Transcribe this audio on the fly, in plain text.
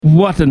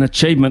What an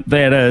achievement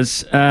that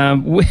is.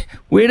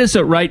 Where does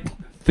it rate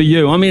for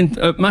you? I mean,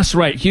 it must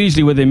rate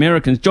hugely with the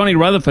Americans. Johnny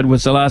Rutherford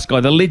was the last guy.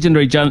 The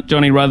legendary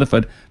Johnny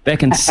Rutherford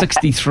back in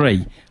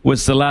 '63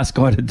 was the last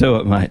guy to do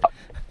it, mate.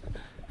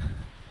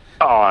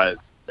 Oh,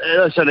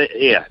 it's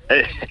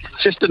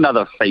just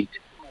another feat.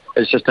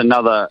 It's just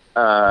another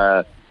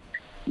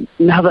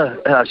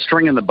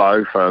string in the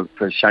bow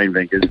for Shane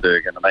van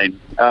Gisbergen. I mean,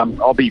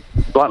 I'll be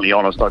bluntly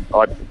honest.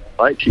 I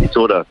actually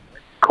sort of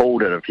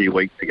called it a few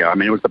weeks ago. I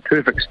mean, it was the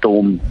perfect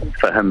storm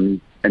for him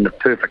and the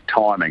perfect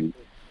timing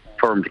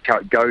for him to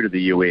go to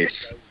the US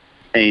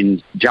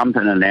and jump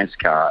in a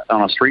NASCAR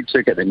on a street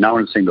circuit that no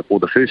one's seen before,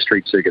 the first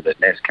street circuit that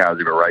NASCAR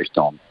has ever raced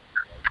on.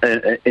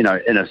 In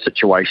a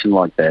situation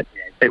like that,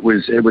 it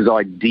was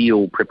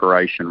ideal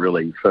preparation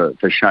really for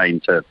Shane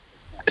to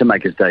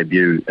make his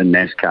debut in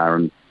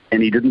NASCAR,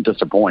 and he didn't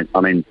disappoint. I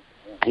mean,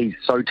 he's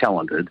so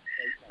talented.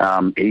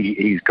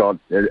 He's got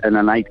an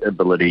innate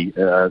ability.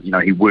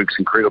 He works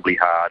incredibly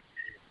hard.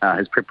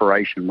 His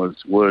preparation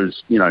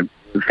was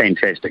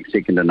fantastic,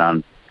 second to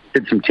none.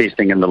 Did some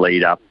testing in the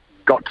lead up,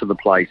 got to the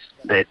place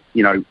that,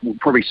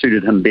 probably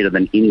suited him better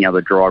than any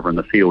other driver in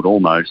the field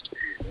almost.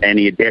 And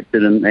he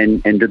adapted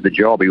and did the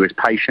job. He was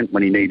patient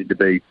when he needed to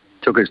be,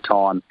 took his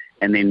time.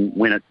 And then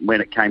when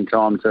it came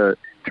time to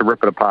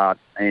rip it apart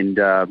and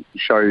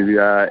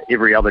show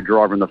every other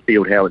driver in the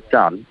field how it's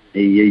done,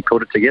 he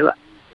put it together.